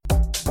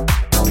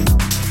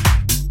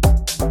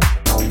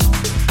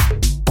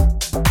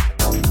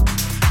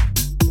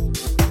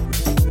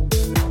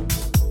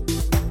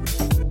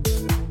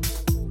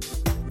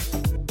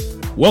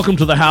Welcome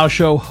to the How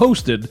Show,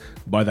 hosted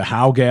by the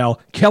How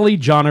Gal, Kelly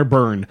Johnner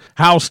Byrne.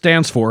 How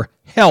stands for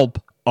Help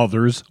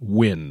Others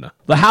Win.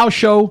 The How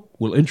Show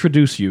will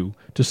introduce you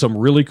to some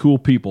really cool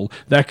people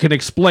that can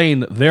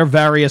explain their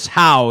various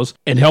hows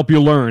and help you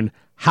learn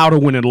how to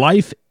win in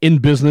life, in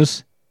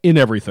business, in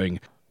everything.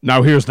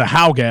 Now here's the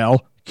How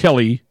Gal,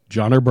 Kelly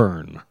Johnner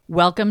Byrne.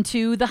 Welcome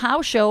to The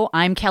How Show.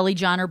 I'm Kelly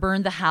Johnner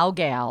Byrne, the How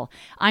Gal.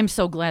 I'm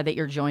so glad that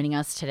you're joining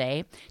us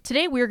today.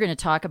 Today we're going to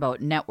talk about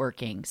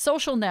networking,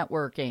 social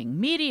networking,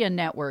 media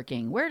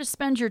networking, where to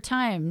spend your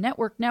time,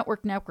 network,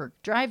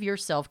 drive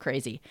yourself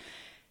crazy.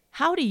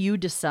 How do you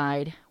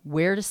decide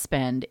where to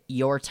spend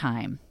your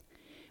time?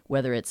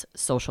 Whether it's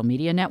social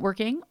media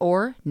networking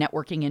or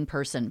networking in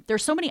person.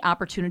 There's so many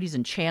opportunities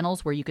and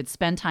channels where you could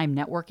spend time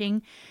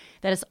networking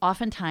that it's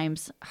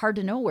oftentimes hard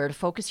to know where to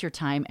focus your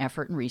time,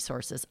 effort, and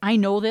resources. I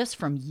know this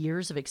from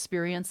years of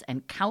experience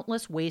and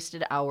countless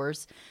wasted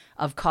hours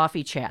of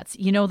coffee chats.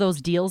 You know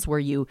those deals where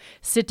you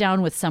sit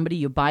down with somebody,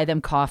 you buy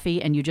them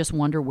coffee, and you just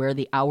wonder where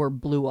the hour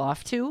blew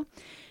off to?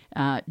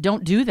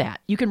 Don't do that.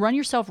 You can run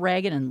yourself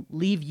ragged and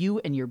leave you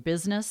and your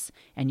business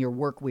and your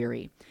work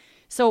weary.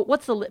 So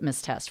what's the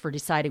litmus test for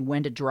deciding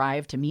when to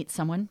drive to meet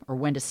someone or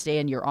when to stay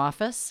in your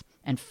office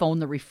and phone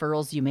the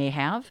referrals you may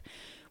have?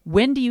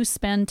 When do you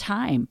spend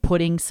time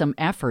putting some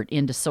effort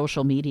into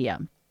social media?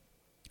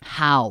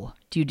 How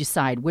do you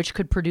decide which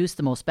could produce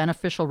the most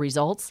beneficial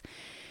results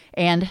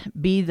and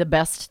be the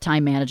best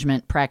time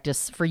management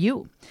practice for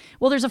you?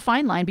 Well, there's a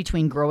fine line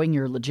between growing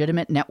your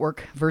legitimate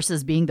network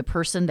versus being the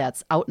person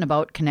that's out and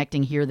about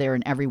connecting here, there,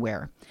 and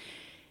everywhere.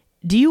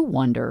 Do you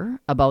wonder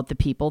about the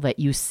people that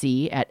you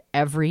see at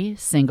every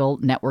single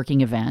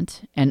networking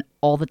event and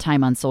all the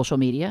time on social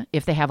media,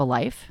 if they have a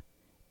life?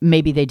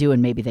 Maybe they do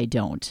and maybe they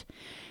don't.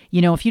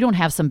 You know, if you don't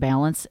have some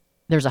balance,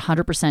 there's a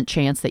 100%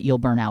 chance that you'll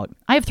burn out.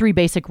 I have 3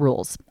 basic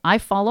rules I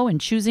follow in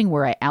choosing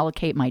where I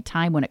allocate my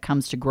time when it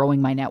comes to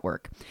growing my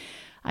network.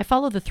 I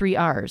follow the 3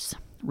 R's: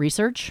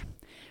 research,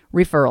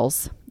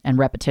 referrals, and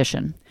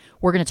repetition.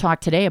 We're going to talk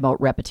today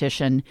about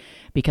repetition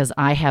because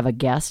I have a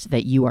guest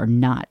that you are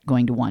not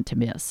going to want to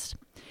miss.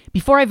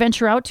 Before I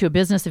venture out to a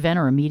business event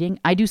or a meeting,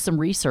 I do some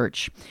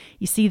research.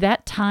 You see,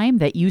 that time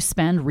that you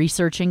spend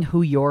researching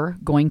who you're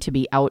going to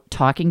be out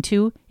talking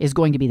to is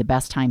going to be the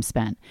best time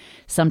spent.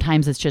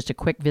 Sometimes it's just a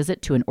quick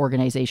visit to an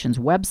organization's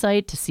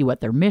website to see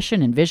what their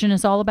mission and vision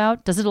is all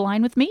about. Does it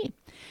align with me?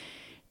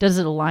 Does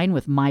it align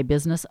with my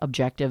business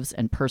objectives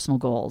and personal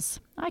goals?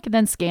 I can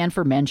then scan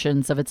for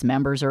mentions of its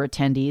members or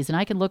attendees, and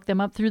I can look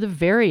them up through the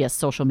various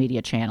social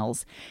media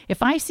channels.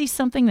 If I see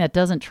something that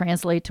doesn't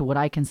translate to what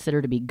I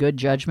consider to be good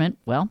judgment,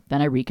 well,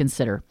 then I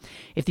reconsider.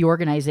 If the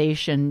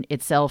organization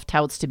itself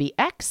touts to be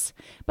X,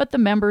 but the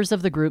members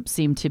of the group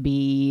seem to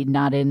be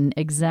not in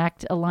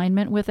exact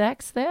alignment with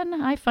X, then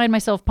I find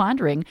myself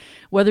pondering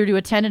whether to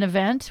attend an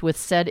event with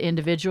said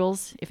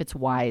individuals if it's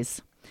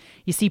wise.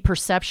 You see,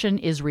 perception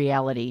is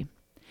reality.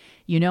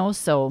 You know,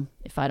 so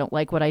if I don't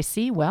like what I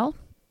see, well,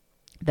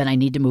 then I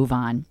need to move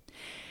on.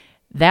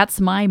 That's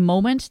my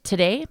moment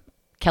today.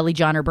 Kelly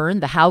Johnner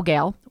Byrne, the How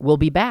Gal, will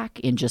be back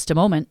in just a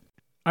moment.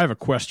 I have a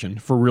question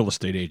for real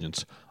estate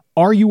agents.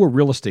 Are you a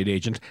real estate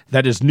agent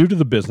that is new to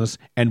the business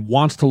and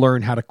wants to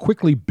learn how to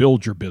quickly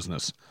build your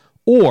business?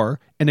 Or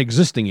an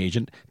existing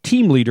agent,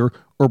 team leader,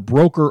 or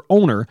broker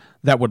owner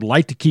that would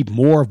like to keep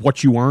more of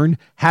what you earn,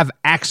 have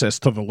access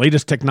to the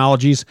latest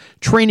technologies,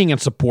 training and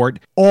support,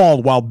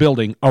 all while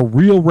building a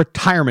real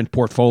retirement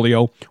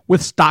portfolio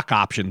with stock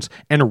options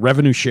and a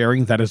revenue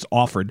sharing that is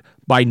offered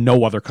by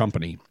no other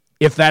company.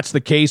 If that's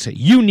the case,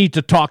 you need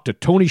to talk to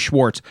Tony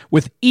Schwartz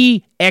with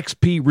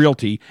eXp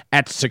Realty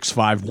at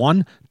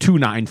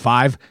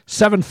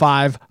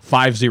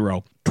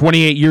 651-295-7550.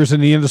 28 years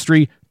in the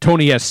industry,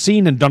 Tony has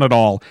seen and done it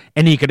all,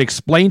 and he can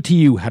explain to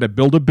you how to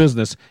build a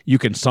business you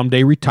can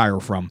someday retire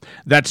from.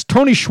 That's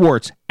Tony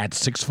Schwartz at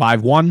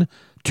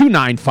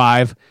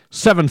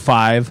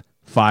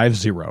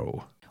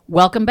 651-295-7550.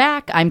 Welcome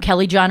back. I'm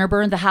Kelly Johnner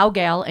Byrne, the How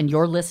Gal, and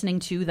you're listening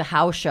to The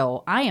How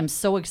Show. I am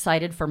so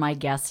excited for my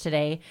guest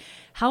today.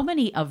 How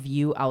many of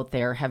you out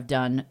there have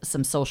done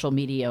some social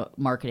media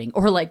marketing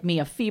or, like me,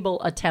 a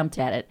feeble attempt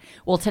at it?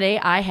 Well, today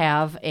I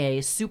have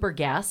a super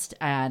guest,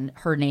 and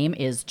her name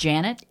is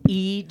Janet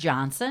E.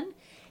 Johnson.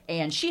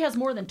 And she has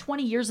more than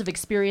 20 years of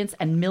experience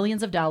and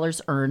millions of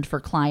dollars earned for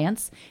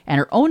clients and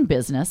her own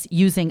business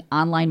using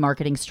online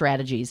marketing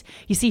strategies.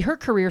 You see, her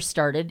career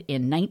started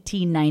in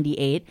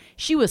 1998.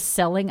 She was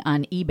selling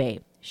on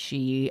eBay.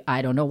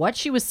 I don't know what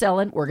she was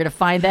selling. We're going to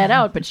find that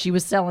out, but she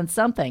was selling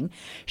something.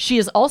 She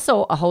is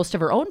also a host of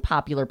her own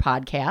popular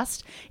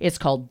podcast. It's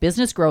called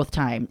Business Growth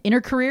Time. In her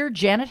career,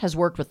 Janet has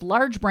worked with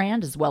large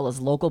brands as well as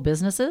local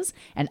businesses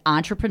and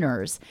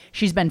entrepreneurs.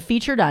 She's been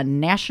featured on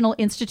National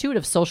Institute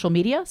of Social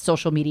Media,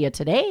 Social Media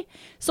Today,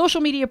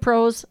 Social Media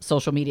Pros,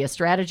 Social Media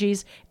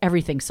Strategies,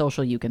 everything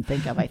social you can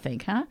think of, I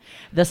think,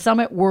 the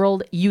Summit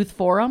World Youth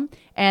Forum.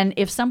 And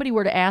if somebody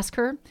were to ask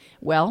her,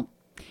 well,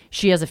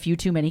 She has a few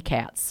too many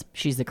cats.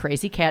 She's the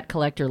crazy cat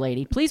collector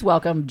lady. Please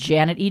welcome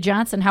Janet E.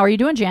 Johnson. How are you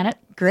doing, Janet?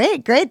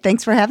 Great.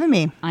 Thanks for having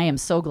me. I am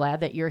so glad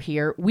that you're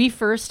here. We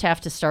first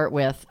have to start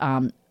with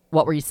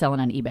what were you selling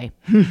on eBay?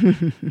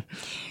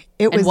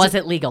 Was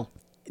it legal?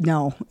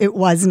 No, it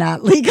was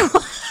not legal.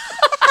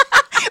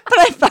 But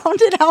I found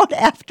it out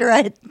after I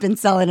had been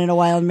selling it a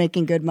while and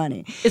making good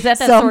money. Is that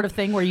sort of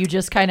thing where you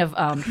just kind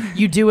of,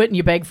 you do it and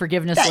you beg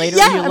forgiveness later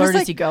and you learn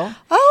as you go?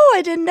 Oh,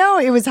 I didn't know.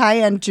 It was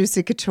high-end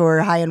Juicy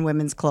Couture, high-end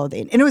women's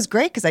clothing. And it was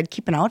great because I'd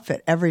keep an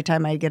outfit every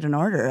time I'd get an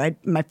order.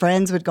 My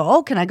friends would go,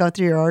 oh, can I go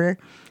through your order?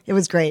 It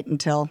was great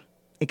until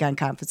it got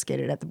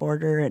confiscated at the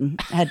border and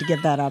I had to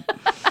give that up.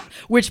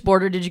 Which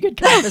border did you get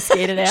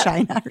confiscated at?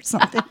 China or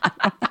something.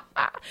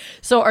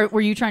 So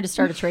were you trying to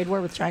start a trade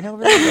war with China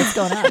over there? What's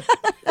going on?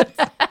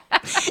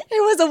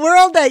 It was a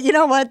world that, you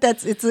know what,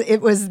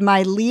 it was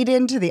my lead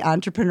into the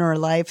entrepreneur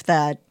life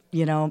that,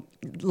 a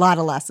lot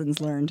of lessons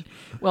learned.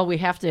 Well, we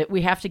have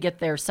to get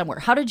there somewhere.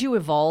 How did you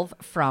evolve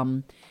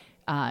from,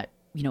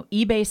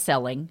 eBay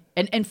selling?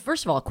 And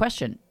first of all, a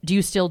question, do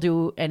you still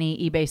do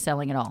any eBay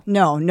selling at all?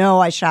 No,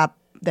 I shop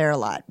there a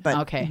lot, but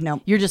okay. No.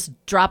 You're just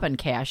dropping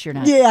cash. You're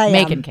not I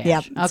making am. cash.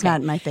 Yep, okay. It's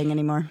not my thing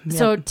anymore. Yep.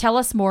 So tell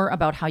us more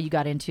about how you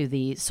got into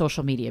the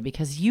social media,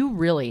 because you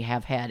really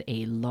have had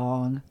a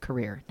long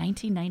career.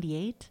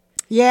 1998?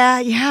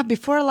 Yeah,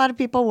 before a lot of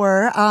people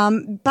were.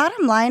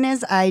 Bottom line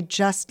is I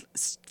just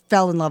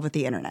fell in love with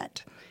the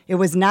internet. It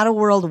was not a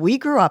world we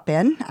grew up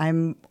in.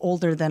 I'm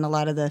older than a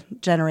lot of the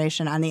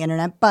generation on the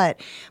internet,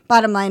 but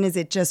bottom line is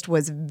it just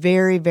was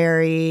very,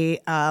 very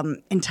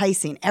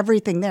enticing.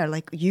 Everything there,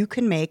 like you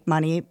can make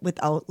money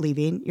without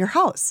leaving your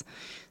house.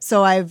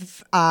 So I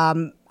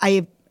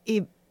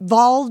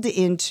evolved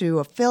into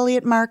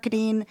affiliate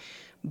marketing,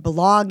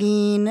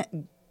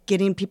 blogging,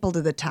 getting people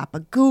to the top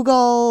of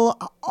Google,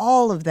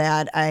 all of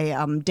that I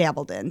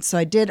dabbled in. So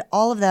I did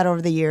all of that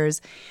over the years.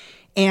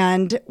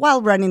 And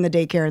while running the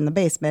daycare in the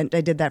basement,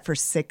 I did that for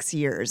 6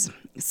 years.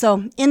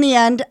 So in the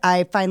end,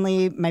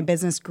 my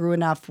business grew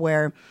enough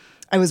where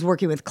I was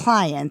working with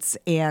clients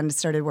and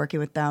started working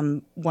with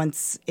them.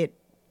 Once it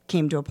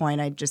came to a point,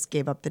 I just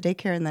gave up the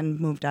daycare and then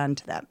moved on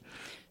to that.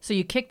 So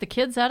you kicked the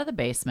kids out of the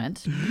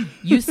basement,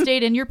 you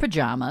stayed in your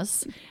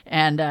pajamas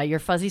and your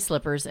fuzzy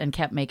slippers and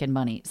kept making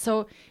money.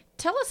 So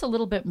tell us a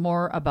little bit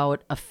more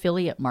about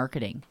affiliate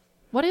marketing.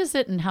 What is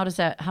it and how does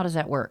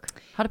that work?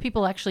 How do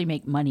people actually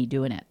make money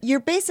doing it?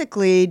 You're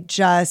basically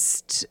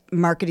just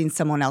marketing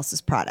someone else's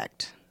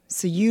product.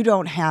 So you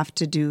don't have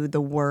to do the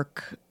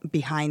work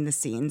behind the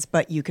scenes,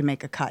 but you can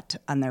make a cut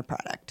on their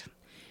product.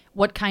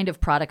 What kind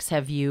of products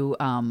have you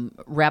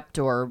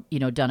repped or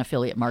done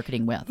affiliate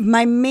marketing with?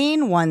 My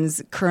main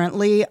ones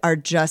currently are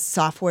just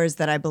softwares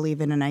that I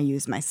believe in and I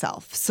use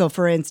myself. So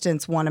for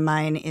instance, one of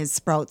mine is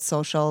Sprout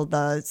Social,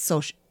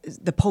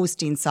 the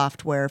posting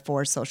software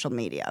for social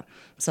media.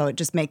 So it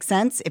just makes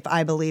sense. If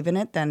I believe in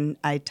it, then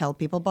I tell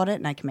people about it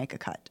and I can make a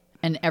cut.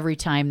 And every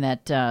time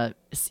that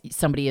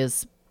somebody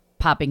is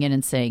popping in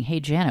and saying, hey,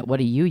 Janet, what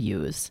do you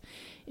use?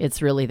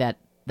 It's really that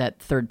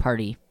third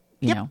party,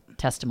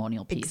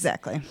 testimonial piece.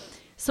 Exactly.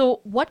 So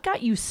what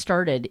got you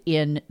started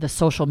in the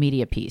social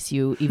media piece?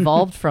 You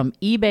evolved from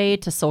eBay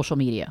to social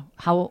media.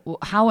 How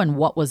and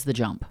what was the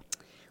jump?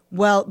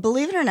 Well,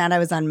 believe it or not, I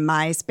was on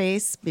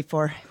MySpace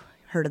before.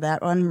 Heard of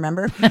that one?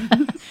 Remember?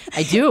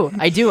 I do.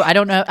 I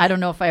don't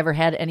know if I ever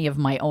had any of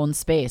my own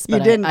space, but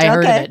you didn't? I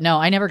heard of it. No,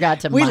 I never got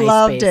to MySpace. We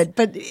loved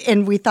it,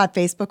 and we thought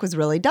Facebook was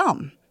really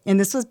dumb. And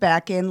this was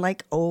back in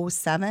like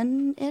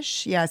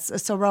 07-ish.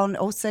 Yes, so around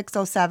 06,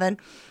 07.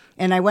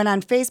 And I went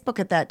on Facebook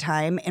at that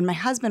time, and my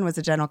husband was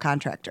a general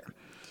contractor.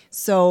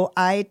 So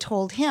I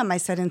told him, I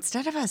said,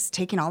 instead of us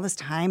taking all this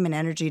time and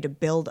energy to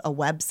build a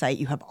website,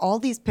 you have all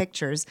these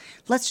pictures,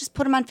 let's just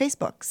put them on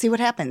Facebook, see what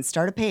happens,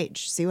 start a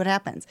page, see what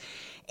happens.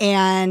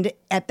 And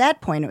at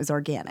that point, it was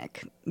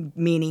organic,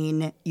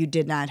 meaning you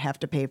did not have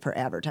to pay for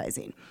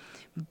advertising.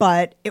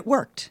 But it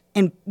worked.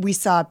 And we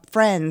saw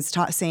friends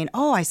saying,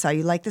 oh, I saw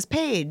you like this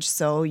page,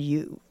 so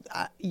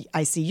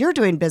I see you're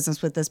doing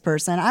business with this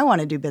person. I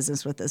want to do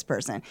business with this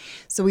person.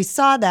 So we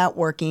saw that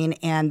working,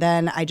 and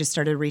then I just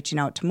started reaching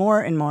out to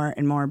more and more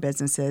and more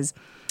businesses.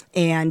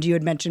 And you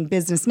had mentioned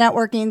business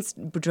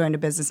networking, joined a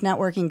business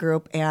networking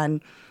group,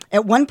 and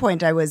at one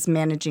point I was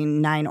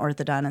managing 9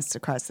 orthodontists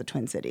across the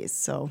Twin Cities.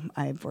 So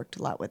I've worked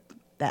a lot with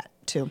that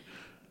too.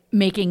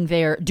 Doing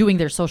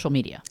their social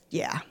media.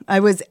 Yeah. I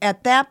was,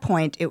 at that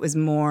point, it was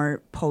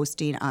more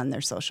posting on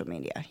their social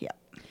media. Yeah.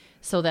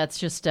 So that's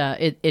just,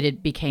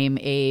 it became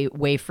a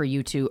way for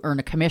you to earn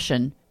a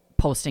commission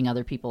posting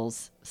other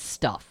people's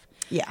stuff.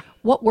 Yeah.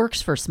 What works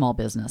for small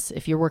business?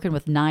 If you're working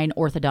with 9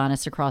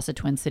 orthodontists across the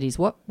Twin Cities,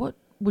 what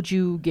would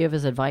you give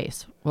as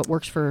advice? What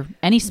works for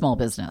any small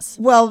business?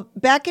 Well,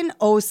 back in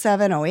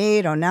 07,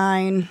 08,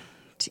 09,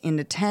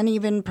 into 10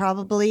 even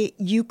probably,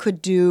 you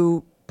could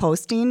do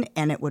posting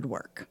and it would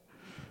work.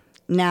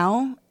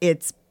 Now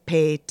it's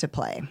pay to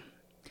play.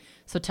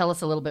 So tell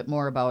us a little bit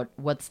more about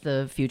what's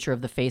the future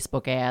of the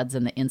Facebook ads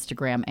and the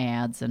Instagram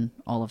ads and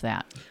all of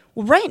that.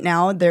 Well, right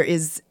now there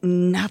is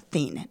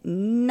nothing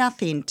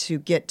to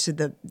get to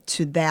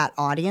that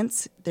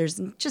audience.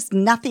 There's just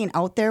nothing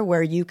out there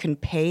where you can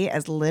pay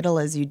as little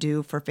as you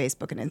do for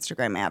Facebook and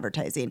Instagram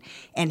advertising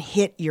and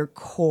hit your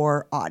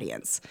core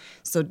audience.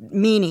 So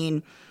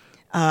meaning,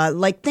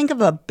 like think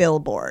of a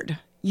billboard.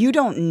 You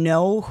don't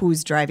know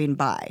who's driving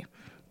by.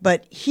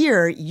 But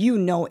here, you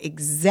know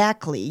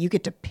exactly, you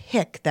get to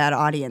pick that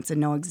audience and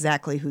know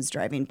exactly who's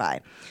driving by.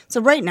 So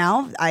right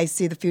now, I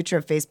see the future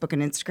of Facebook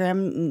and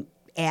Instagram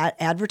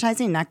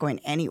advertising not going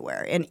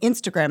anywhere. And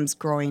Instagram's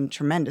growing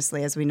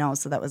tremendously, as we know,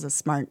 so that was a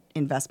smart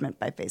investment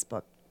by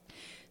Facebook.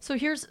 So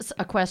here's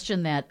a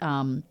question that,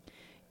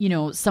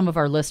 some of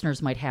our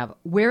listeners might have.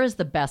 Where is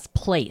the best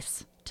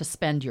place to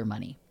spend your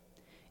money?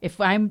 If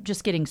I'm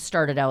just getting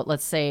started out,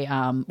 let's say,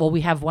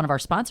 we have one of our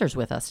sponsors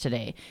with us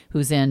today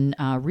who's in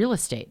real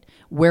estate.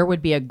 Where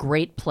would be a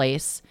great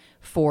place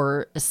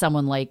for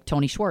someone like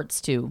Tony Schwartz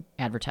to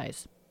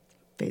advertise?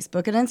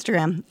 Facebook and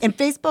Instagram. And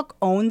Facebook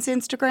owns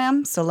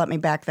Instagram, so let me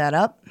back that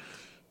up.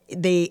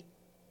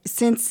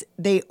 Since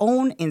they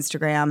own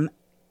Instagram,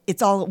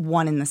 it's all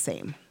one and the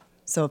same.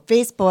 So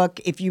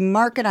Facebook, if you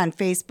market on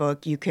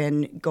Facebook, you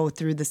can go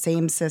through the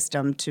same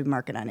system to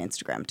market on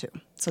Instagram too.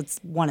 So it's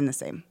one and the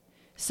same.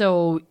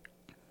 So,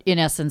 in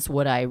essence,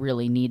 would I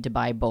really need to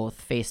buy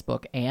both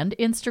Facebook and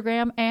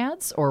Instagram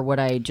ads, or would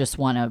I just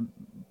want to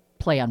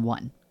play on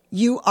one?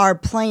 You are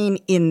playing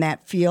in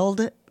that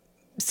field.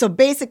 So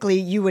basically,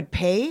 you would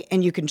pay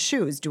and you can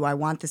choose, do I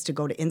want this to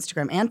go to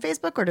Instagram and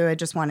Facebook, or do I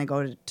just want to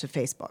go to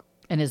Facebook?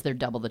 And is there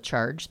double the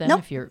charge then?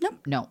 Nope,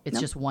 No, it's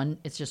just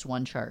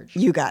one charge.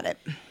 You got it.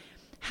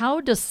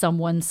 How does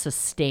someone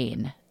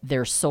sustain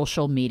their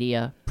social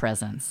media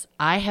presence?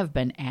 I have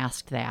been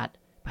asked that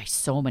by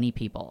so many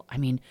people. I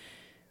mean,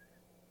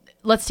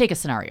 let's take a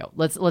scenario.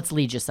 Let's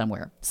lead you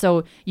somewhere.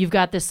 So you've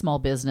got this small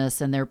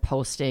business and they're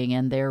posting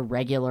and they're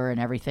regular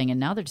and everything, and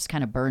now they're just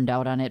kind of burned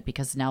out on it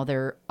because now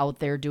they're out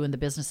there doing the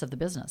business of the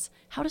business.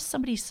 How does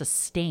somebody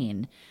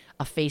sustain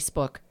a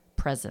Facebook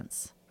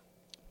presence?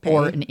 Pay.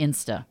 Or an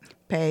Insta?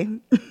 Pay.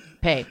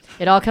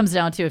 It all comes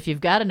down to if you've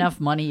got enough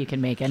money, you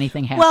can make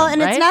anything happen. Well, and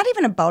right? It's not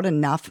even about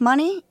enough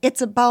money.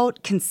 It's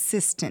about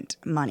consistent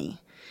money.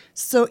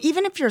 So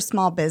even if you're a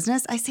small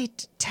business, I say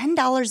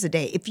 $10 a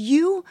day. If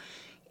you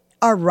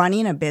are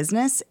running a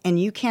business and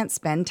you can't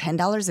spend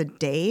 $10 a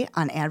day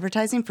on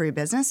advertising for your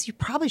business, you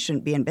probably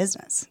shouldn't be in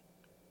business.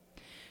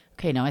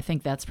 Okay, now I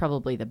think that's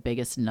probably the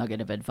biggest nugget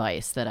of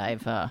advice that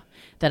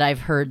I've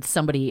heard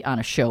somebody on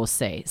a show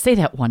say. Say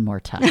that one more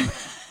time.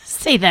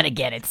 Say that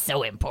again. It's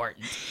so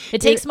important. It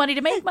takes money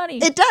to make money.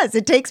 It does.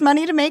 It takes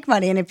money to make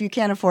money. And if you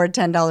can't afford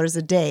 $10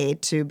 a day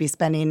to be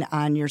spending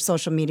on your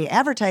social media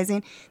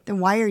advertising, then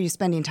why are you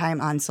spending time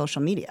on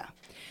social media?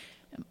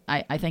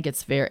 I think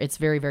it's very,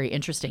 very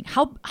interesting.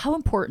 How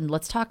important,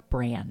 let's talk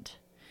brand,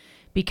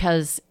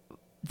 because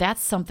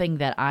that's something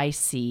that I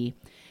see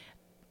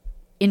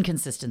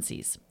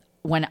inconsistencies.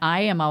 When I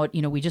am out,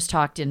 we just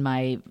talked in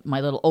my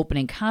little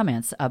opening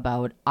comments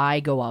about I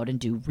go out and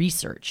do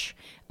research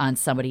on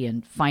somebody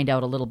and find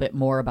out a little bit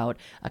more about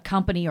a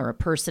company or a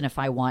person if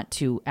I want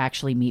to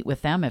actually meet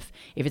with them, if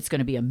it's going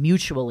to be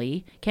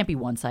can't be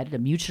one-sided, a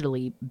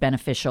mutually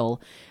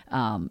beneficial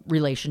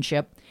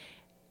relationship.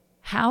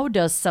 How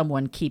does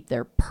someone keep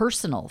their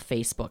personal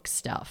Facebook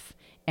stuff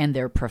and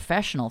their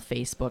professional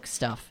Facebook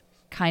stuff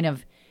kind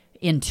of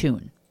in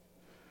tune?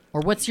 Or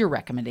what's your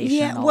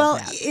recommendation on all of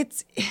that?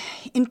 It's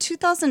in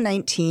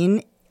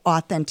 2019,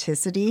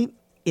 authenticity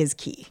is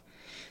key.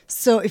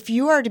 So if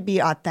you are to be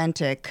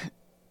authentic,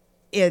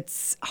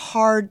 it's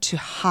hard to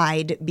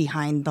hide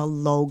behind the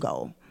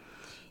logo.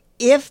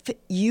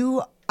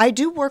 I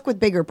do work with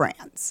bigger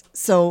brands,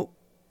 so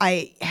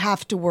I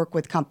have to work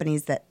with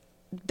companies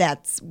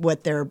that's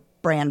what their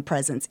brand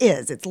presence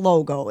is. It's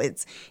logo.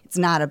 It's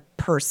not a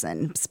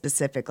person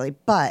specifically,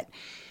 but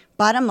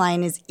bottom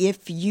line is,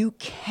 if you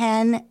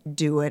can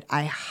do it,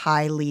 I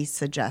highly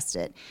suggest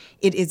it.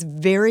 It is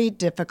very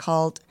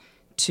difficult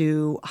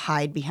to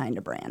hide behind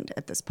a brand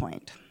at this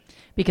point.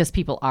 Because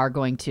people are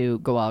going to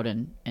go out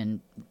and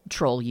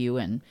troll you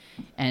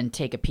and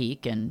take a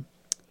peek. And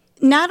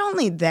not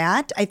only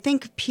that, I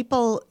think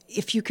people,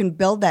 if you can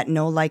build that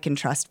know, like, and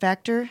trust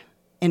factor,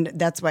 and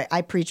that's why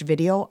I preach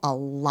video a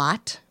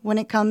lot when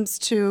it comes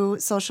to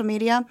social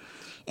media.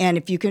 And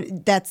if you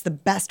can, that's the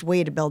best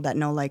way to build that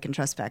know, like, and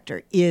trust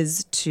factor,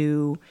 is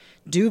to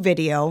do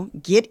video,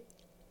 get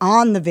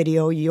on the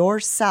video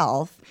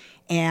yourself,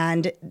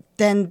 and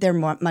then they're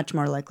much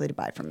more likely to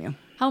buy from you.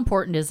 How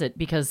important is it?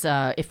 Because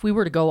if we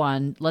were to go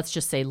on, let's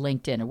just say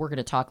LinkedIn, and we're going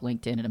to talk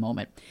LinkedIn in a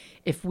moment.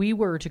 If we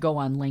were to go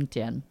on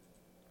LinkedIn,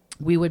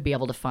 we would be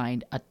able to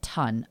find a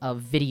ton of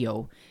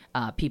video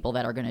people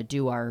that are going to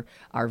do our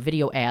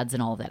video ads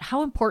and all of that.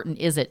 How important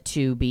is it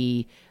to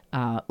be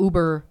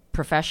uber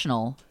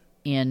professional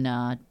in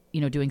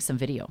doing some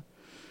video?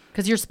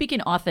 Because you're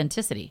speaking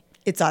authenticity.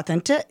 It's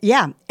authentic,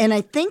 yeah. And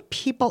I think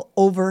people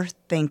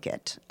overthink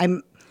it.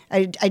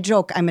 I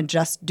joke I'm a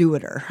just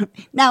do-iter.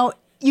 Now,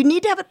 you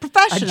need to have it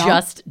professional. A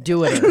just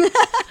do it.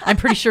 I'm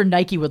pretty sure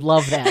Nike would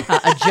love that.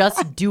 A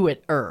just do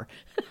it.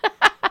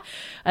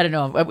 I don't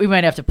know. We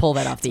might have to pull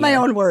that off the my air.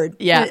 own word.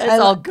 Yeah, it's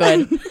all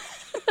good.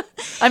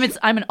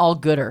 I'm an all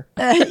gooder.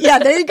 Yeah,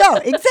 there you go.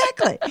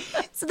 Exactly.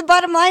 So the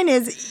bottom line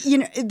is,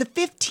 the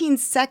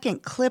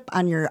 15-second clip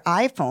on your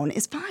iPhone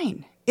is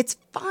fine. It's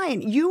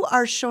fine. You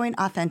are showing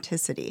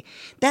authenticity.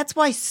 That's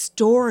why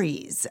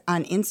stories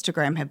on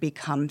Instagram have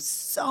become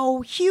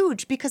so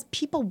huge, because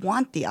people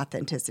want the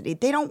authenticity.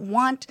 They don't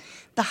want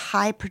the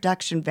high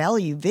production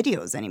value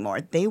videos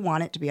anymore. They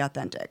want it to be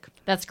authentic.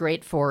 That's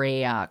great for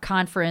a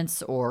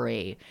conference or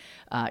a,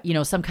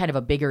 some kind of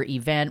a bigger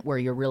event where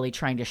you're really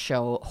trying to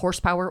show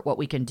horsepower, what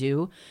we can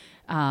do.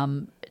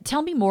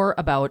 Tell me more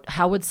about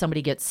how would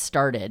somebody get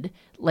started?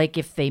 Like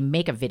if they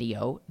make a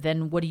video,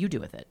 then what do you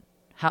do with it?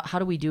 How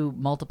do we do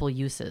multiple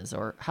uses,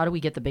 or how do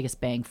we get the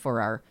biggest bang for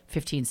our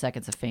 15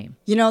 seconds of fame?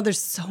 There's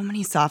so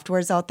many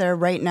softwares out there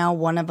right now.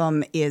 One of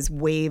them is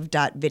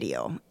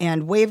Wave.video.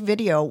 And Wave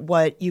Video,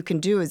 what you can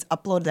do is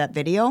upload that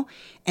video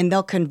and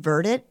they'll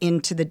convert it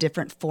into the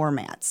different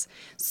formats.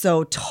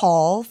 So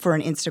tall for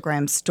an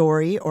Instagram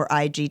story or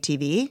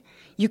IGTV.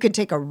 You could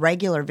take a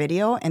regular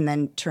video and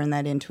then turn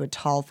that into a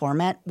tall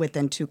format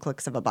within 2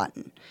 clicks of a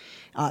button.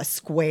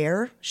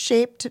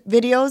 Square-shaped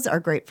videos are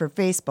great for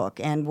Facebook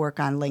and work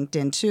on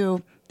LinkedIn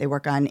too. They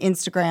work on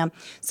Instagram.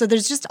 So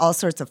there's just all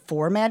sorts of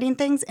formatting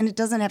things, and it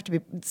doesn't have to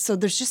be. So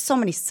there's just so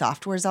many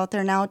softwares out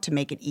there now to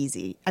make it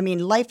easy. I mean,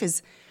 life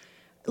is,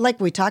 like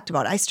we talked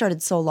about, I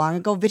started so long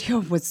ago. Video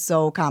was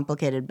so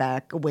complicated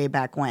way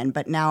back when,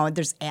 but now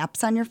there's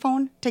apps on your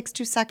phone. It takes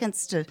 2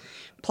 seconds to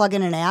plug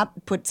in an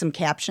app, put some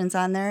captions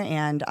on there,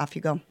 and off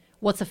you go.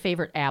 What's a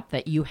favorite app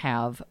that you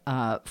have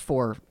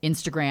for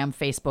Instagram,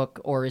 Facebook,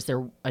 or is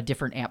there a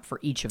different app for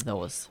each of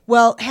those?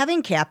 Well,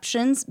 having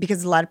captions,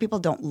 because a lot of people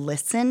don't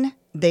listen.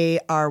 They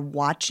are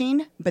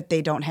watching, but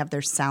they don't have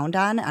their sound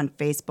on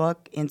Facebook,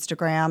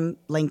 Instagram,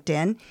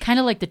 LinkedIn. Kind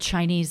of like the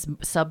Chinese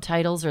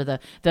subtitles, or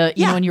the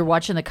when you're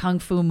watching the Kung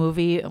Fu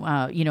movie,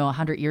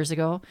 100 years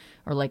ago,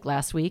 or like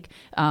last week,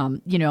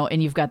 and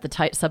you've got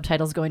the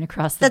subtitles going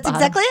across the bottom. That's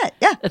exactly it.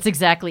 Yeah.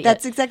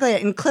 That's exactly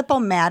it. And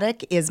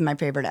Clip-O-Matic is my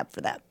favorite app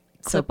for that.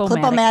 So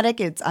Clip-O-Matic. Clip-O-Matic,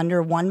 it's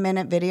under 1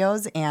 minute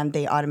videos, and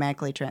they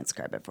automatically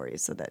transcribe it for you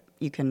so that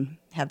you can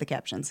have the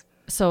captions.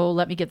 So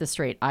let me get this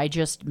straight. I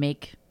just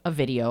make a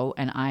video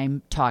and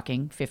I'm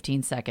talking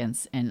 15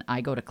 seconds and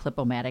I go to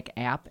Clip-O-Matic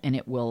app and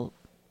it will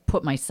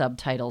put my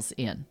subtitles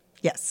in.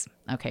 Yes.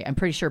 Okay. I'm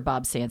pretty sure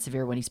Bob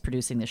Sansevier, when he's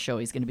producing the show,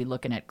 he's going to be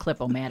looking at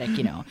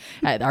Clip-O-Matic.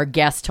 Our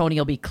guest, Tony,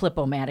 will be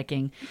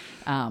Clip-O-Maticing.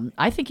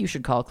 I think you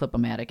should call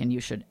Clip-O-Matic and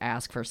you should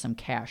ask for some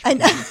cash because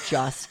you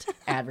just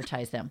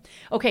advertise them.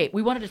 Okay.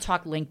 We wanted to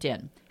talk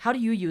LinkedIn. How do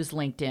you use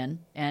LinkedIn?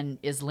 And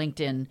is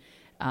LinkedIn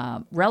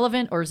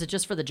relevant, or is it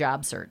just for the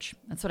job search?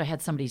 That's what I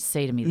had somebody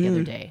say to me the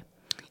other day.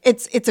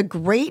 It's a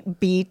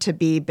great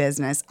B2B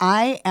business.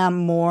 I am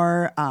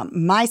more,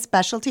 my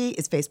specialty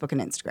is Facebook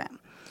and Instagram.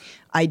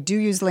 I do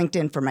use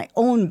LinkedIn for my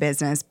own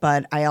business,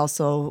 but I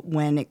also,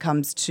 when it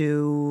comes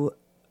to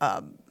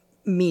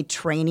me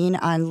training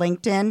on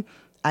LinkedIn,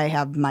 I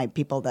have my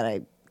people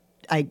that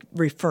I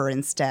refer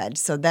instead.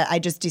 So that I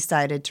just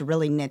decided to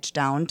really niche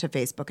down to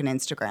Facebook and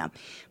Instagram.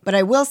 But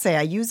I will say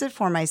I use it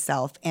for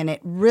myself, and it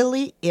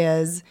really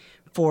is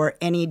for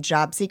any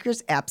job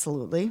seekers,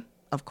 absolutely,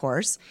 of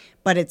course,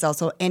 but it's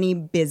also any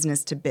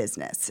business to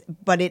business.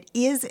 But it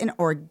is an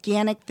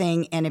organic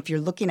thing, and if you're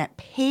looking at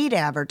paid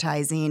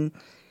advertising,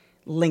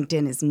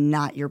 LinkedIn is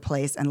not your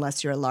place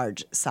unless you're a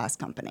large SaaS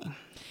company.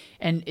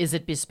 And is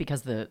it just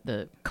because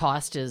the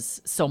cost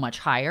is so much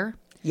higher?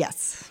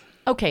 Yes.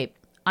 Okay,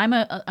 I'm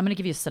going to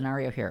give you a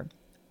scenario here.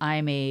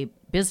 I'm a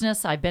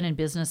business. I've been in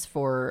business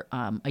for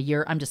a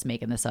year. I'm just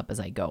making this up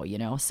as I go,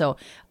 So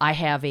I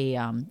have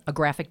a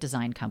graphic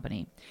design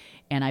company,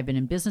 and I've been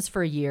in business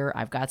for a year.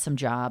 I've got some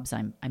jobs.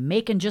 I'm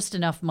making just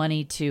enough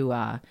money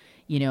to,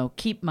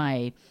 keep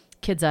my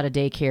kids out of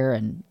daycare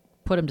and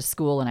put them to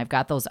school, and I've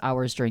got those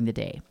hours during the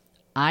day.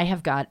 I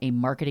have got a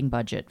marketing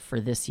budget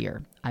for this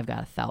year. I've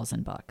got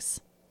 $1,000.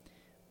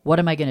 What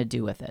am I going to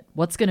do with it?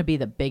 What's going to be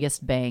the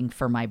biggest bang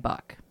for my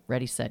buck?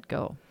 Ready, set,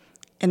 go.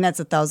 And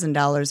that's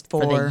 $1,000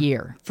 For the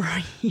year. For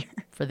a year.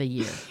 For the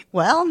year.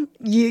 Well,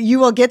 you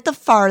will get the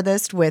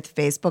farthest with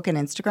Facebook and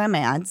Instagram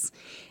ads.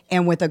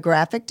 And with a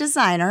graphic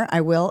designer,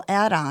 I will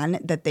add on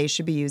that they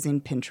should be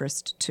using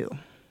Pinterest too.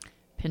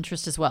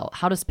 Pinterest as well.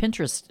 How does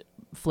Pinterest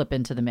flip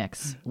into the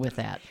mix with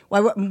that?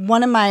 Well,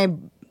 one of my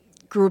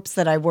groups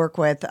that I work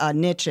with,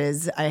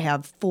 niches, I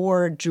have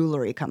 4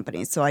 jewelry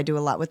companies. So I do a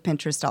lot with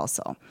Pinterest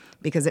also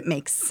because it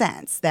makes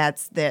sense.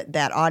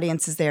 That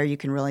audience is there. You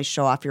can really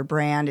show off your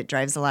brand. It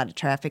drives a lot of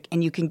traffic.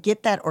 And you can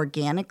get that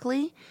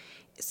organically.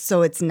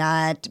 So it's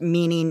not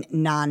meaning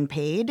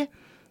non-paid.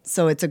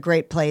 So it's a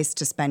great place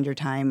to spend your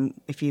time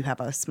if you have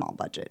a small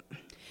budget.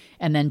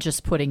 And then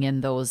just putting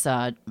in those,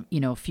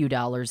 few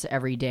dollars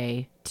every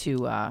day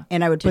to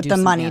and I would put the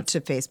money ads.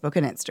 to Facebook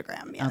and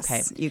Instagram. Yes,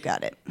 Okay. You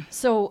got it.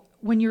 So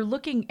when you're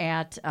looking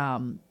at,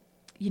 some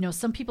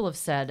people have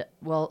said,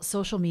 well,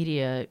 social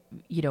media,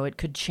 it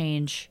could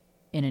change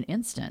in an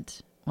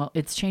instant. Well,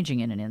 it's changing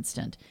in an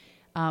instant.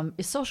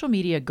 Is social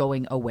media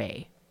going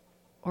away?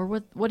 Or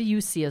what do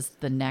you see as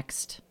the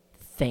next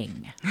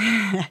thing?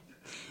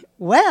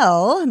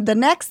 Well, the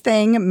next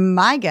thing,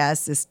 my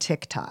guess, is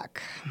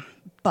TikTok.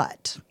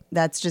 But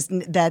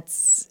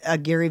that's a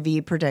Gary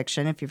Vee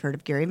prediction, if you've heard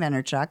of Gary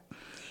Vaynerchuk.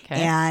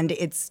 Okay. And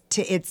it's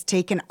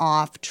taken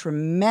off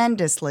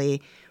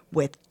tremendously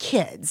with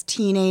kids,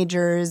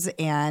 teenagers,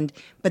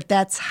 but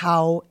that's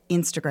how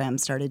Instagram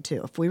started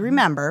too. If we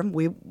remember,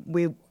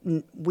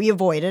 we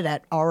avoided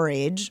at our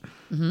age.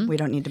 Mm-hmm. We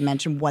don't need to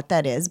mention what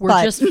that is.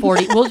 We're just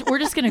 40. We're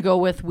just going to go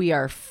with we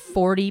are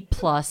 40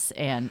 plus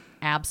and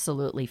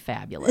absolutely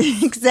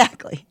fabulous.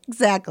 Exactly.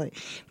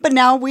 But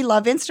now we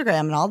love Instagram,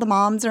 and all the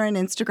moms are in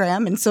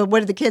Instagram. And so what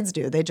did the kids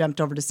do? They jumped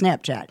over to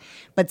Snapchat.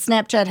 But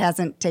Snapchat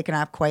hasn't taken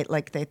off quite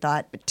like they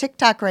thought. But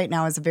TikTok right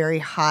now is a very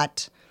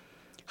hot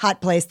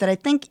place that I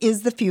think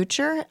is the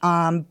future.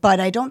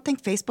 But I don't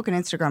think Facebook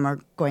and Instagram are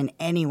going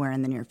anywhere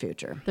in the near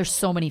future. There's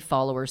so many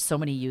followers, so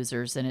many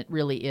users, and it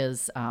really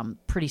is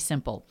pretty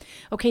simple.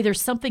 Okay,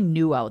 there's something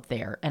new out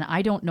there, and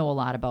I don't know a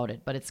lot about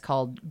it, but it's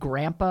called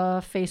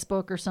Grandpa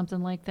Facebook or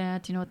something like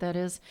that. Do you know what that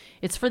is?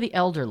 It's for the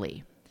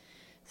elderly.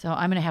 So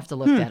I'm going to have to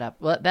look that up.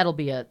 Well, that'll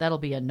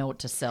be a note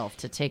to self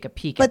to take a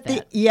peek at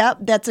that.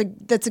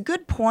 That's a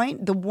good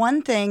point.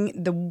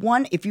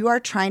 If you are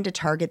trying to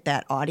target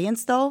that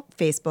audience though,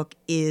 Facebook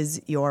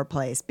is your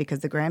place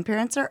because the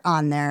grandparents are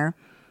on there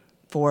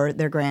for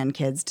their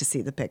grandkids to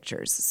see the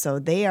pictures. So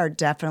they are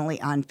definitely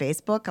on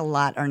Facebook. A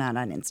lot are not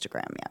on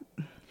Instagram yet.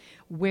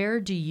 Where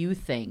do you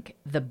think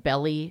the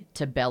belly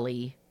to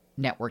belly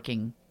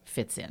networking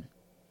fits in?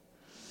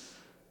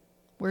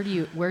 Where do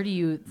you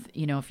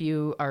if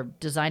you are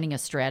designing a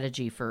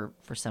strategy for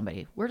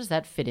somebody, where does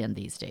that fit in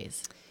these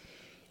days?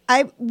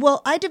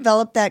 I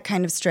developed that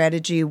kind of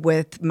strategy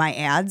with my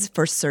ads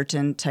for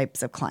certain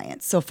types of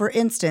clients. So for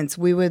instance,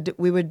 we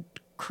would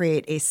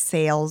create a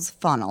sales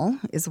funnel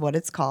is what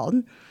it's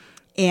called.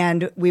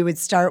 And we would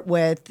start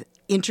with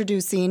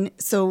introducing.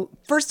 So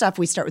first off,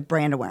 we start with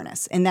brand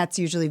awareness, and that's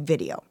usually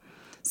video.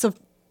 So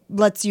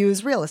let's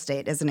use real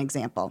estate as an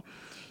example.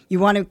 You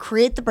want to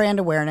create the brand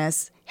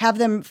awareness, have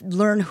them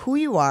learn who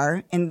you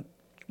are, and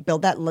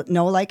build that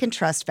know, like, and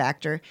trust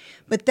factor.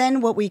 But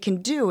then what we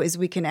can do is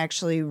we can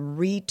actually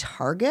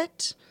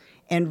retarget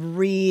and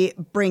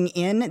bring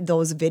in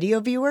those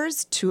video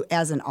viewers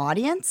as an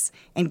audience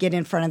and get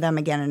in front of them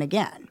again and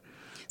again.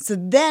 So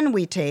then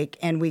we take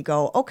and we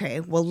go, okay,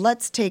 well,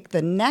 let's take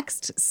the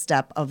next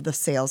step of the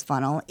sales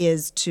funnel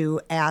is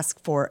to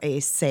ask for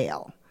a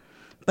sale.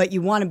 But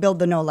you want to build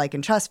the know, like,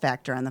 and trust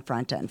factor on the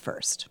front end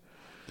first.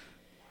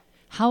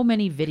 How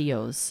many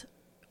videos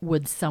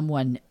would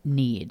someone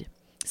need?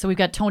 So we've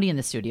got Tony in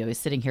the studio. He's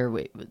sitting here.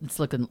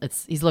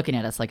 He's looking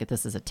at us like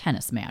this is a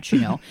tennis match,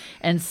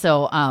 And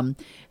so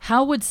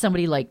how would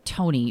somebody like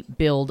Tony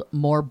build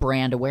more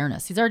brand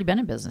awareness? He's already been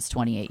in business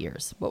 28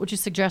 years. What would you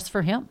suggest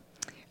for him?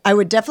 I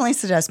would definitely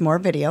suggest more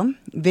video.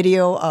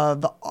 Video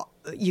of,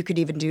 you could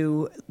even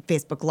do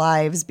Facebook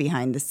Lives,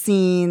 behind the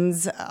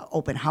scenes,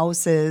 open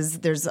houses.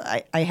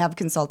 I have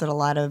consulted a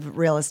lot of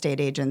real estate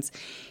agents.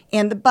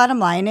 And the bottom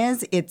line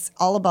is it's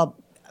all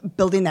about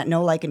building that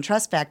know, like, and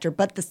trust factor.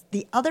 But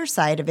the other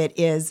side of it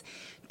is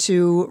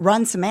to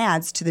run some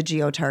ads to the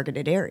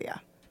geo-targeted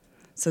area.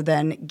 So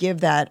then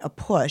give that a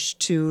push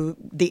to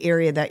the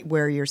area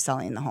where you're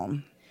selling the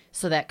home.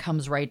 So that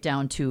comes right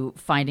down to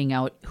finding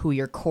out who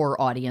your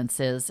core audience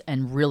is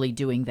and really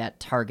doing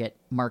that target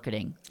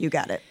marketing. You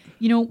got it.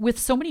 With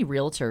so many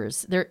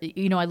realtors,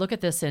 I look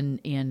at this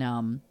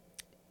in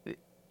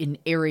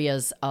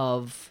areas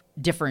of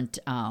different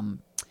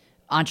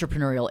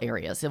entrepreneurial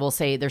areas. It will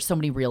say there's so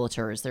many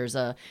realtors.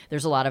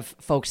 There's a lot of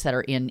folks that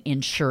are in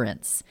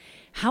insurance.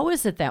 How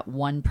is it that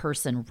one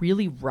person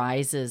really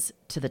rises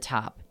to the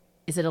top?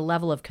 Is it a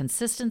level of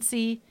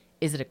consistency?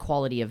 Is it a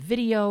quality of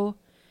video?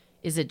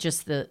 Is it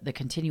just the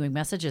continuing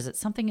message? Is it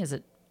something? Is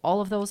it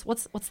all of those?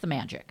 What's the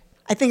magic?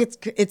 I think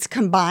it's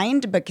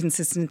combined, but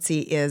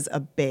consistency is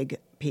a big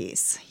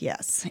piece.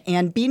 Yes,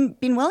 and being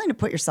willing to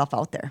put yourself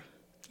out there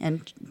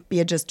and be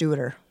a just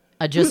do-iter.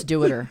 A just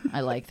do-iter.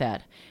 I like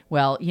that.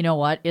 Well, you know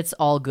what? It's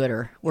all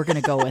gooder. We're going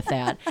to go with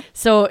that.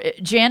 So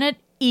Janet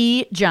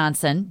E.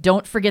 Johnson,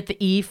 don't forget the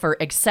E for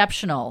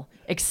exceptional,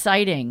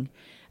 exciting.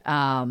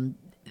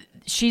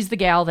 She's the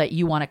gal that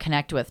you want to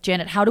connect with.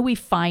 Janet, how do we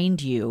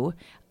find you?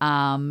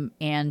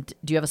 And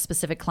do you have a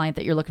specific client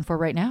that you're looking for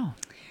right now?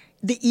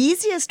 The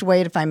easiest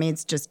way to find me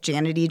is just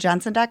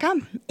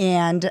janetejohnson.com.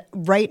 And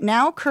right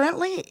now,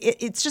 currently,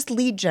 it's just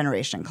lead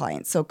generation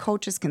clients. So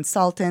coaches,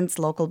 consultants,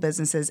 local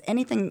businesses,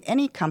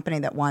 any company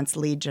that wants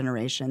lead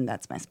generation,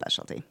 that's my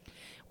specialty.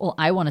 Well,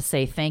 I want to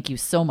say thank you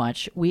so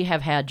much. We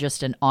have had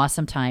just an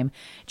awesome time.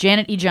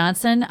 Janet E.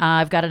 Johnson,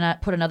 I've got to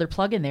put another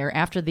plug in there.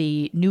 After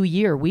the new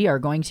year, we are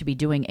going to be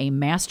doing a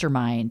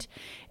mastermind.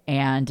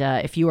 And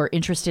if you are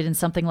interested in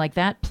something like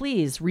that,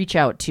 please reach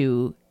out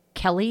to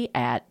Kelly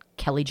at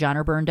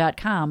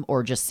kellyjohnerburn.com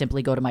or just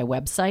simply go to my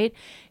website,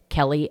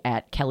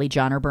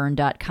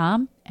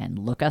 kelly@kellyjohnerburn.com, and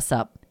look us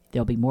up.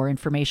 There'll be more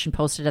information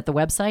posted at the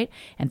website.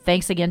 And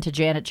thanks again to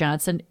Janet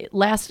Johnson.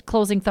 Last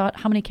closing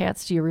thought, how many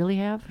cats do you really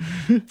have?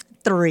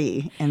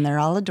 3, and they're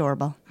all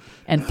adorable.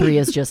 And 3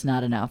 is just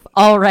not enough.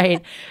 All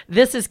right.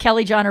 This is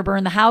Kelly Johnner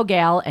Byrne, the How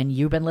Gal, and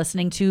you've been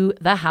listening to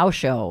The How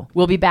Show.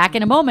 We'll be back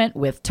in a moment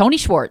with Tony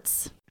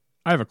Schwartz.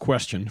 I have a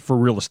question for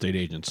real estate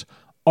agents.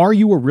 Are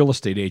you a real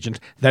estate agent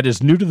that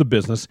is new to the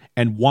business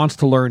and wants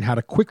to learn how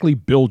to quickly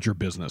build your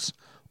business?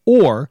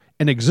 Or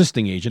an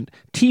existing agent,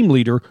 team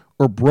leader,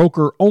 or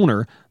broker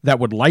owner that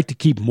would like to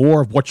keep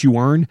more of what you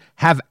earn,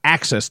 have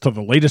access to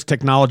the latest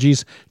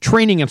technologies,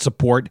 training and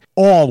support,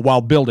 all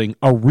while building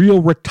a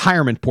real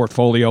retirement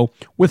portfolio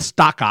with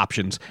stock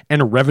options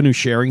and a revenue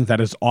sharing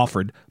that is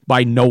offered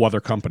by no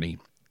other company?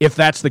 If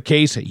that's the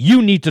case,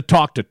 you need to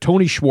talk to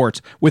Tony Schwartz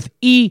with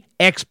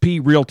eXp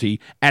Realty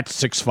at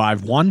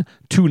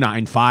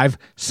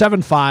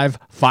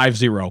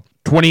 651-295-7550.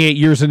 28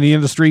 years in the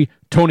industry,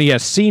 Tony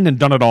has seen and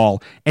done it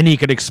all, and he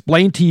can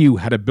explain to you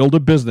how to build a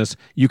business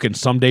you can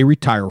someday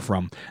retire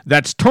from.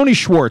 That's Tony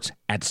Schwartz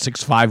at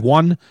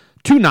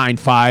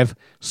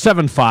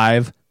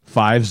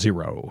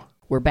 651-295-7550.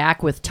 We're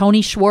back with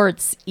Tony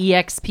Schwartz,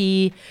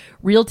 eXp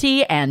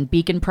Realty and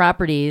Beacon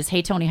Properties.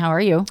 Hey, Tony, how are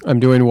you?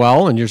 I'm doing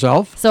well, and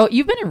yourself? So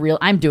you've been in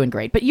I'm doing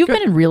great, but you've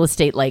been in real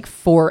estate like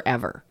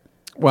forever.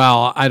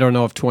 Well, I don't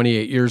know if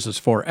 28 years is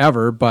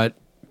forever, but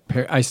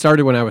I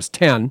started when I was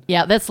 10.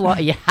 Yeah, that's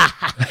Yeah,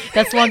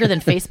 that's longer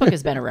than Facebook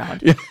has been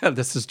around. Yeah,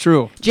 this is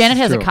true. Janet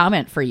has a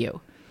comment for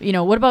you.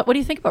 What do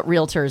you think about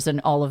realtors and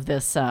all of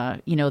this,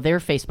 their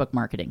Facebook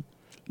marketing?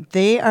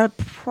 They are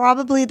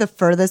probably the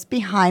furthest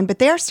behind, but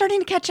they are starting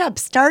to catch on,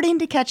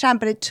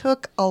 but it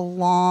took a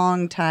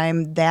long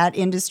time. That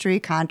industry,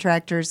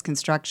 contractors,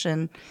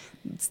 construction,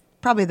 it's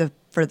probably the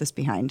furthest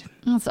behind.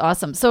 That's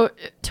awesome. So,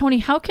 Tony,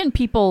 how can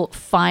people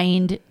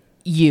find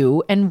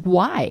you, and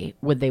why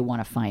would they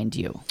want to find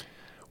you?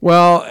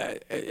 Well,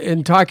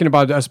 in talking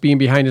about us being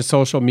behind in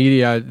social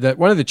media, that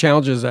one of the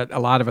challenges that a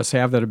lot of us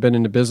have that have been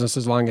in the business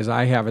as long as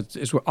I have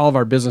is all of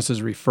our business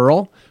is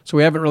referral. So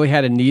we haven't really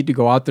had a need to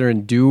go out there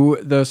and do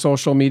the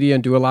social media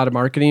and do a lot of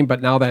marketing,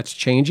 but now that's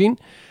changing.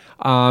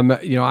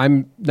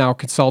 I'm now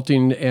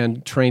consulting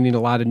and training a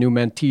lot of new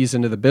mentees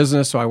into the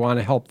business, so I want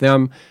to help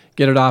them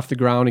get it off the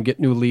ground and get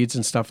new leads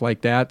and stuff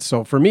like that.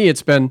 So for me,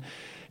 it's been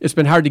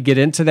hard to get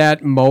into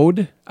that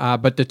mode,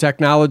 but the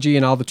technology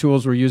and all the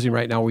tools we're using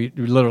right now, we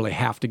literally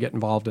have to get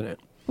involved in it.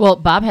 Well,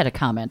 Bob had a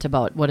comment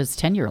about what his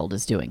 10-year-old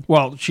is doing.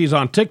 Well, she's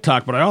on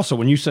TikTok, but I also,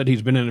 when you said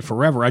he's been in it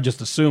forever, I just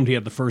assumed he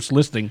had the first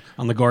listing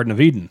on the Garden of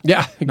Eden.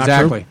 Yeah,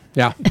 exactly.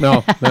 Yeah,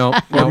 no.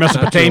 Or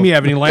Mesopotamia,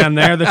 have any land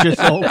there that you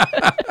sold?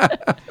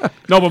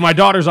 No, but my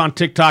daughter's on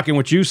TikTok, and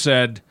what you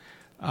said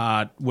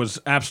was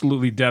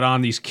absolutely dead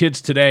on. These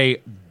kids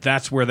today,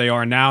 that's where they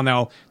are now.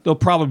 Now, there'll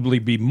probably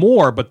be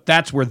more, but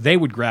that's where they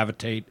would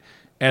gravitate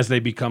as they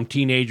become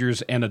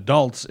teenagers and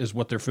adults, is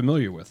what they're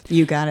familiar with.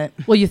 You got it.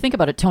 Well, you think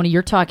about it, Tony,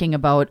 you're talking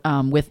about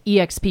with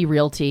eXp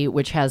Realty,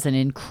 which has an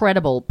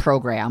incredible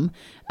program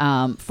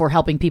for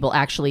helping people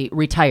actually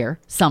retire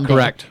someday.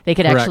 Correct. They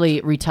could Correct. actually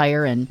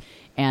retire and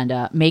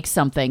make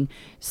something.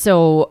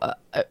 So,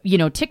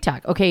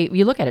 TikTok, okay,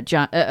 you look at it,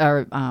 John,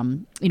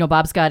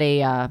 Bob's got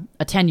a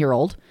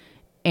 10-year-old,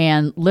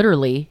 and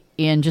literally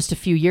in just a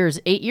few years,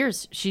 8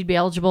 years, she'd be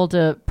eligible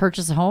to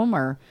purchase a home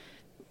or,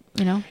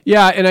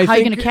 Yeah, and I how think, are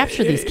you going to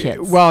capture these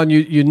kids? Well, and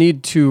you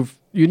need to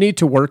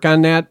work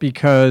on that,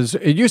 because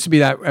it used to be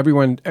that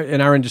everyone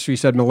in our industry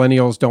said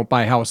millennials don't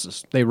buy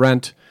houses. They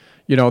rent,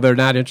 they're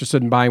not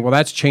interested in buying. Well,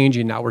 that's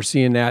changing now. We're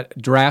seeing that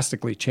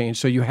drastically change.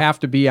 So you have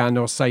to be on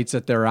those sites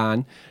that they're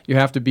on. You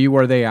have to be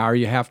where they are.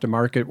 You have to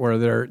market where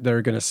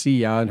they're going to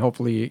see you and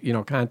hopefully,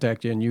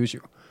 contact you and use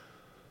you.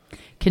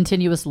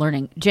 Continuous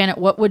learning. Janet,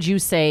 what would you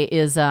say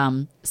is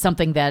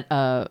something that,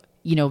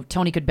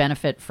 Tony could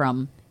benefit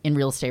from in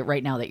real estate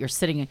right now that you're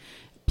sitting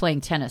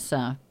playing tennis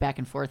back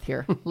and forth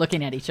here,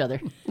 looking at each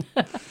other?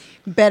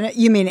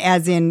 You mean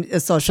as in a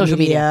social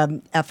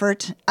media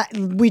effort?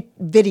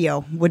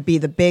 Video would be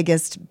the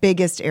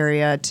biggest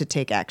area to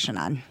take action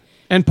on.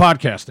 And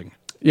podcasting.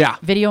 Yeah.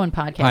 Video and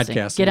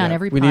podcasting. Get on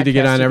every podcast. We need to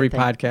get on every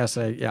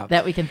podcast.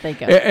 That we can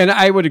think of. And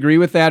I would agree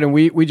with that. And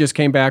we just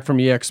came back from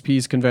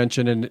eXp's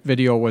convention, and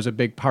video was a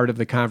big part of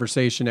the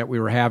conversation that we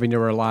were having. There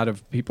were a lot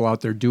of people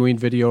out there doing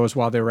videos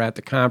while they were at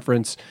the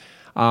conference.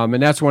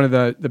 And that's one of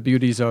the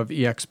beauties of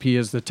eXp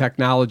is the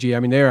technology. I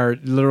mean, they are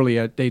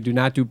literally, they do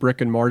not do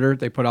brick and mortar.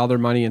 They put all their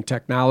money in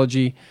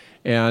technology,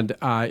 and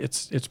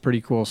it's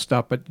pretty cool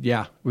stuff. But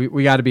yeah,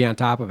 we got to be on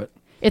top of it.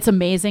 It's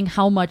amazing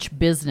how much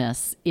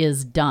business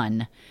is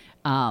done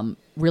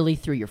really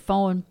through your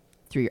phone,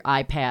 through your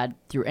iPad,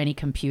 through any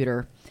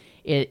computer.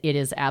 It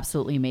is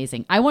absolutely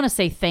amazing. I want to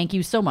say thank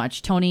you so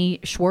much,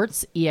 Tony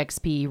Schwartz,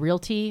 eXp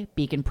Realty,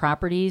 Beacon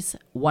Properties,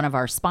 one of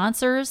our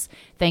sponsors.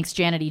 Thanks,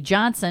 Janet E.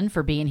 Johnson,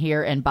 for being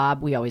here. And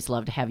Bob, we always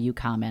love to have you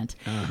comment.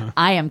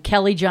 I am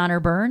Kelly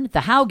Johnner Byrne,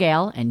 the How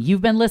Gal, and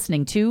you've been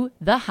listening to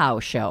The How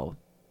Show.